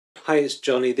Hi, it's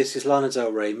Johnny. This is Lana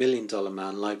Del Rey, $1 Million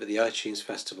Man, live at the iTunes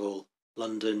Festival,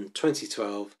 London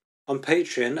 2012. On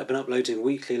Patreon, I've been uploading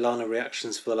weekly Lana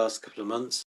reactions for the last couple of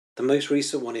months. The most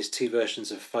recent one is 2 versions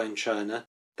of Fine China,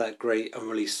 that great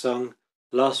unreleased song.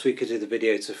 Last week I did a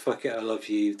video to Fuck It I Love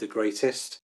You, the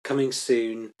greatest. Coming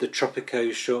soon, the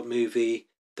Tropico short movie,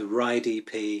 the Ride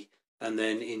EP, and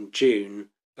then in June,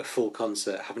 a full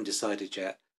concert. Haven't decided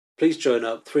yet. Please join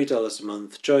up, $3 a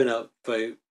month. Join up,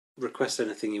 vote. Request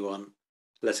anything you want.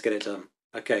 Let's get it done.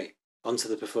 Okay, on to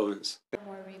the performance.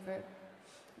 More reverb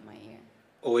in my ear.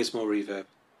 Always more reverb.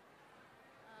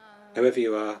 Whoever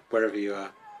you are, wherever you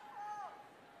are.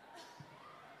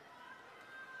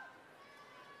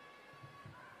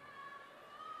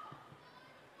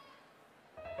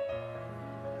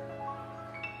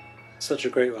 Such a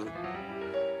great one.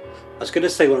 I was going to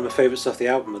say one of my favourites off the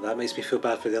album, but that makes me feel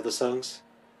bad for the other songs.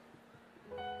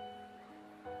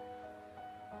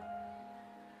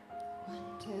 1,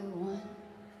 2, 1,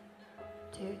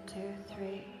 2, 2,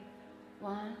 3,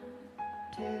 1,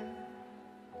 2,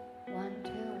 1, 2,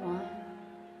 1.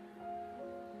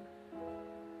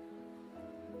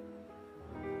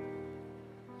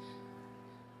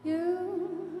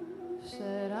 You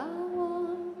said I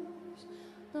was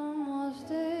the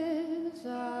most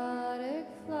exotic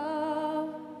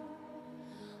flower,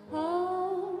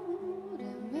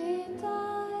 holding me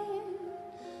tight,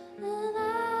 and I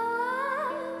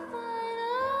find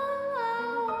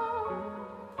out,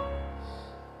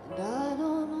 and I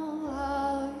don't know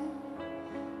how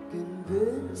you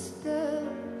convinced them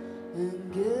and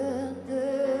get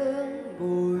them,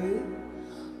 boy.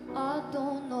 I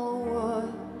don't know what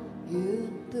you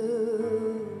do,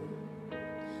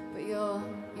 but you're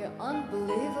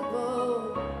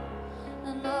unbelievable,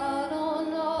 and I don't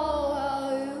know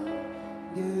how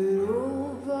you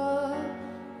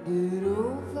get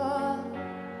over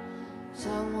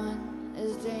someone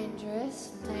as dangerous,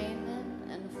 tainted,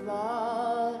 and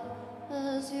flawed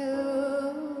as you.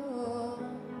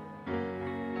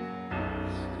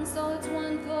 And so it's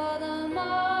 1 for the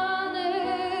money,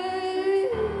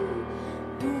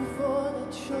 2 for the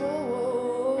show.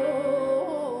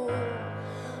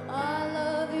 I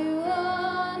love you,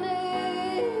 honey.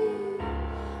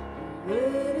 I'm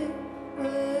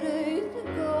ready to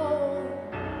go.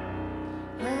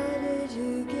 How did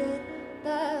you get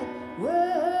that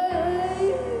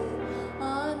way?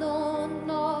 I don't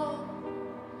know.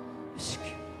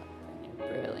 You're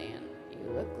brilliant. You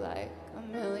look like $1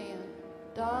 million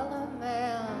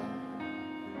man.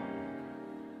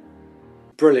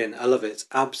 Brilliant, I love it.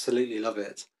 Absolutely love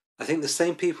it. I think the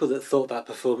same people that thought that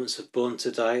performance of Born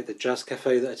to Die at the Jazz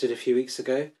Cafe that I did a few weeks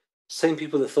ago, same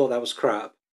people that thought that was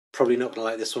crap, probably not going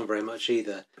to like this one very much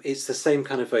either. It's the same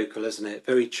kind of vocal, isn't it?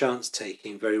 Very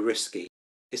chance-taking, very risky.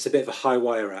 It's a bit of a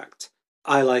high-wire act.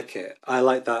 I like it. I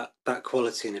like that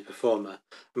quality in a performer.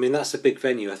 I mean, that's a big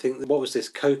venue. I think, what was this,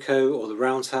 Coco or the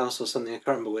Roundhouse or something? I can't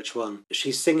remember which one.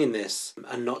 She's singing this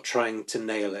and not trying to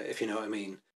nail it, if you know what I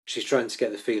mean. She's trying to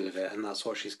get the feel of it, and that's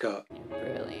what she's got. You're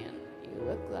brilliant. You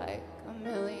look like $1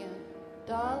 million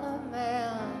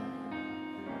man.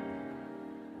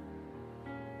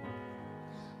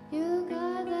 You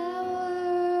got that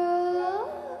world,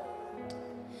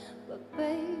 but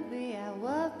baby, at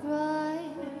what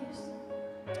price?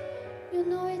 You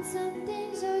know it's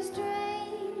something so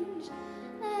strange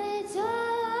that it's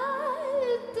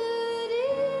hard to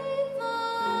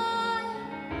define,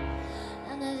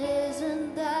 and it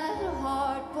isn't that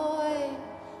hard, boy,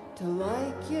 to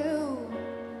like you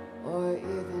or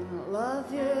even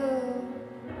love you.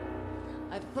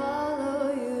 I'd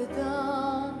follow you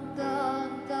down,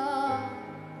 down, down,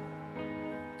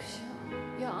 'cause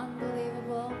you're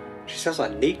unbelievable. She sounds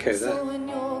like Nico there. So when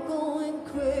you're going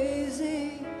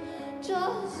crazy,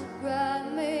 just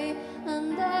grab me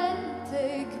and then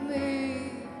take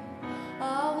me.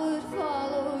 I would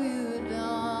follow you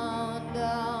down,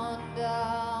 down,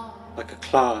 down. Like a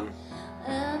clown.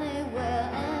 Anywhere,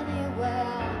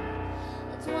 anywhere.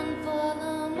 It's 1 for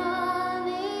the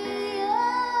money, oh,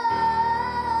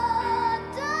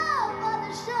 2 for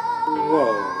the show.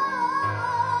 Whoa.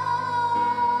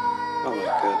 Oh my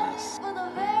goodness. For the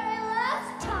very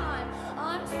last time,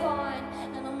 I'm fine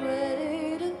and I'm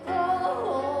ready to go.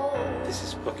 This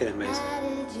is fucking amazing. How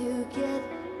did you get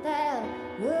that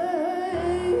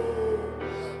way?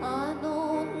 I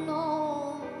don't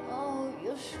know. Oh,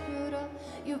 you're screwed up.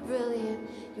 You're brilliant.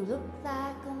 You look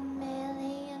like $1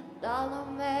 million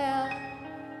man.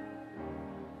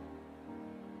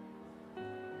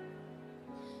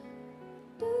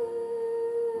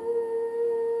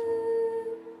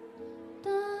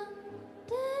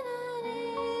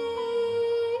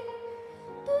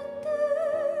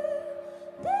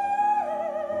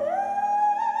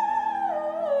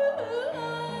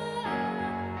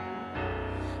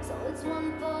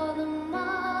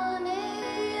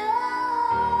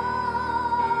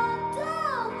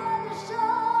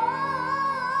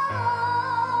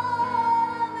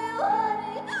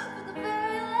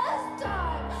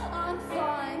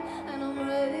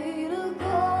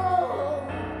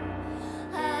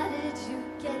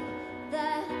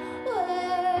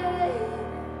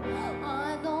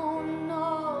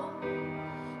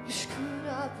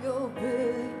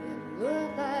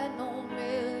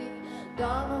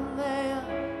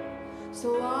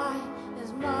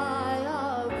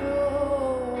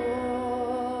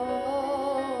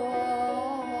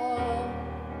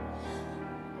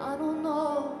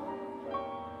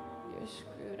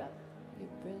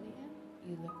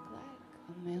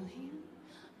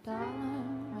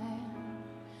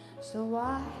 So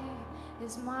why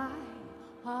is my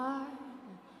heart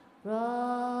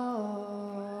broke?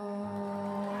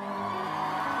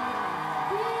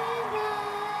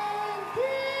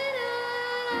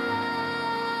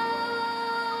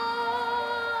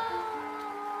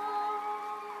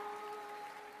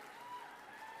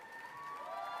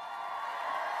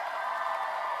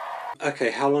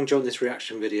 Okay, how long do you want this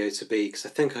reaction video to be? Because I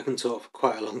think I can talk for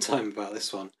quite a long time about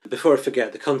this one. Before I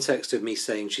forget, the context of me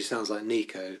saying she sounds like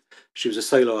Nico, she was a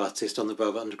solo artist on the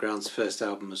Velvet Underground's first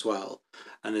album as well.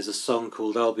 And there's a song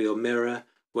called I'll Be Your Mirror,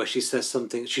 where she says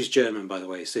something, she's German by the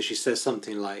way, so she says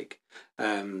something like,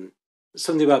 something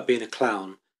about being a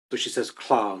clown, but she says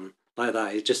clown, like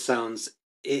that. It just sounds,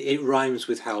 it rhymes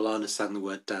with how Lana sang the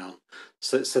word down.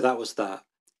 So that was that.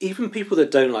 Even people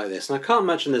that don't like this, and I can't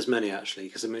imagine there's many actually,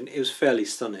 because I mean, it was fairly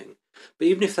stunning. But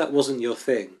even if that wasn't your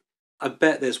thing, I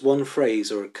bet there's one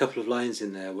phrase or a couple of lines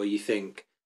in there where you think,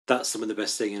 that's some of the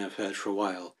best singing I've heard for a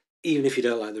while, even if you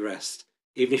don't like the rest.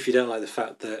 Even if you don't like the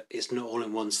fact that it's not all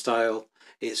in one style,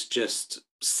 it's just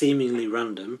seemingly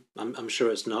random. I'm sure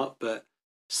it's not, but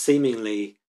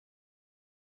seemingly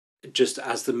just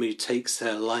as the mood takes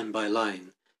her line by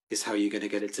line is how you're going to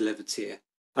get it delivered to you.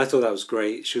 I thought that was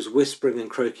great. She was whispering and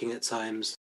croaking at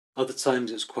times. Other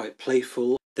times it was quite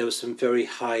playful. There were some very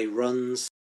high runs.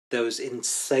 There was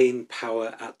insane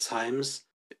power at times.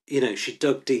 You know, she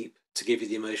dug deep to give you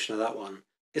the emotion of that one.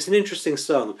 It's an interesting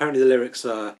song. Apparently the lyrics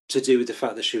are to do with the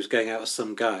fact that she was going out with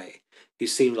some guy who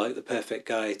seemed like the perfect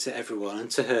guy to everyone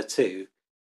and to her too.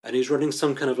 And he was running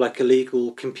some kind of like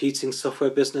illegal computing software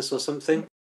business or something.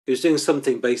 He was doing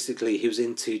something, basically, he was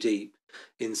in too deep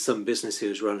in some business he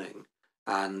was running.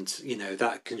 And, you know,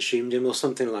 that consumed him or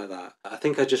something like that. I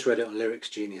think I just read it on Lyrics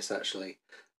Genius, actually.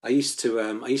 I used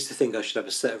to think I should have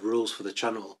a set of rules for the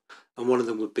channel. And one of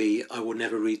them would be, I will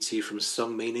never read to you from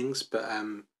song meanings, but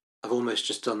I've almost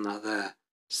just done that there.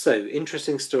 So,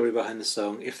 interesting story behind the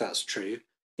song, if that's true.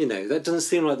 You know, that doesn't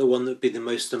seem like the one that would be the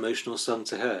most emotional song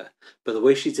to her, but the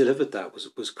way she delivered that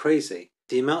was crazy.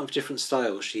 The amount of different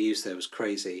styles she used there was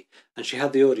crazy, and she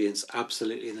had the audience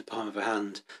absolutely in the palm of her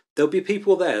hand. There'll be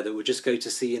people there that would just go to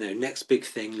see, you know, next big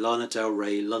thing, Lana Del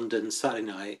Rey, London, Saturday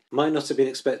night, might not have been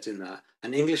expecting that.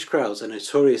 And English crowds are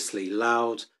notoriously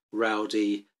loud,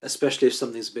 rowdy, especially if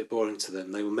something's a bit boring to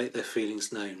them. They will make their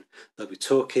feelings known. They'll be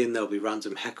talking, there'll be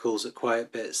random heckles at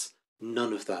quiet bits.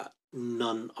 None of that.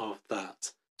 None of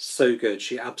that. So good.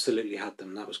 She absolutely had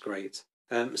them. That was great.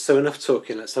 So enough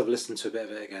talking. Let's have a listen to a bit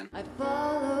of it again. I'd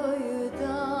follow you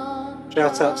down.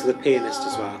 Shout out to the pianist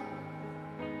as well.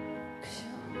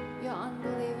 You're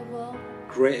unbelievable.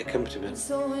 Great accompaniment.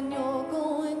 So when you're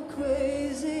going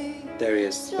crazy, there he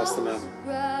is. That's the man.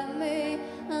 Grab me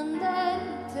and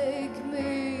then take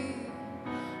me.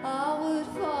 I would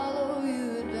follow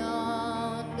you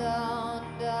down,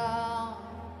 down, down.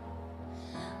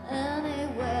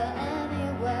 Anywhere,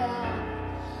 anywhere.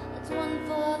 It's one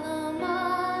for the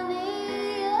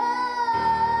money. Oh,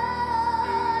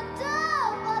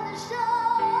 down by the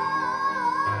shore.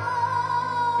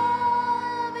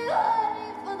 I'll be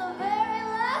waiting for the very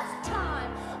last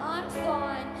time. I'm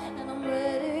fine and I'm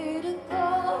ready to go.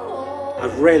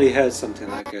 I've rarely heard something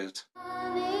that good.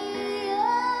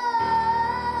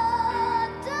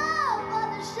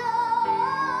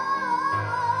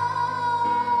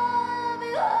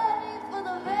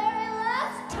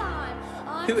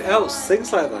 Who else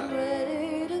sings like that?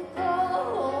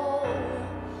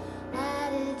 How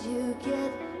did you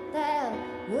get that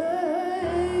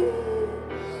way?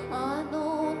 I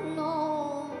don't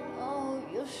know. Oh,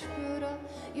 you're screwed up.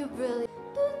 You're brilliant.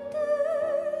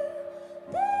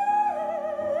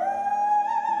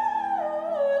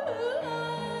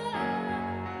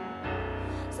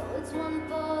 So it's one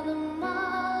for the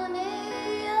money.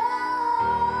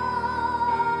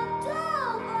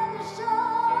 Down by the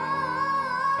shore.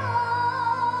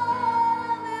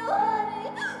 I'll be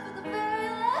waiting for the very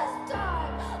last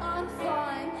time. I'm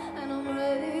fine and I'm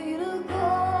ready to go.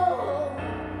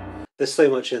 There's so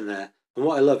much in there. And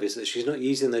what I love is that she's not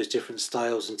using those different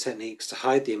styles and techniques to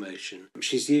hide the emotion.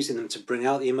 She's using them to bring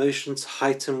out the emotion, to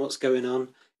heighten what's going on.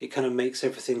 It kind of makes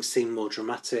everything seem more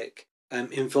dramatic.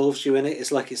 Involves you in it.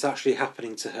 It's like it's actually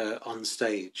happening to her on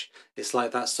stage. It's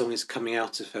like that song is coming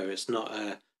out of her. It's not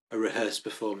a rehearsed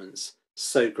performance.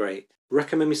 So great.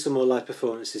 Recommend me some more live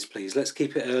performances, please. Let's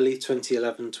keep it early,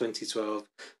 2011, 2012.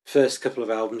 First couple of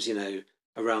albums, you know,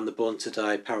 around the Born to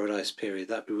Die Paradise period.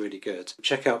 That'd be really good.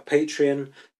 Check out Patreon.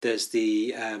 There's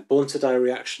the Born to Die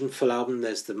reaction full album.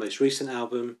 There's the most recent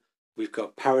album. We've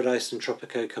got Paradise and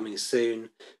Tropico coming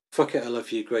soon. Fuck It, I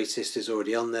Love You, Greatest is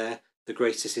already on there. The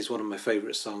Greatest is one of my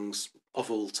favourite songs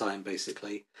of all time,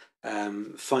 basically.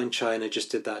 Fine China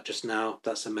just did that just now.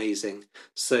 That's amazing.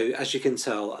 So as you can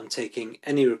tell, I'm taking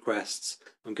any requests.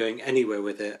 I'm going anywhere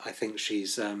with it. I think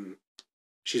she's one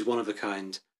of a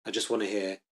kind. I just want to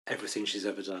hear everything she's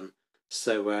ever done.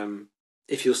 So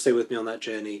if you'll stay with me on that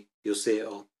journey, you'll see it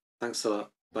all. Thanks a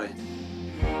lot. Bye.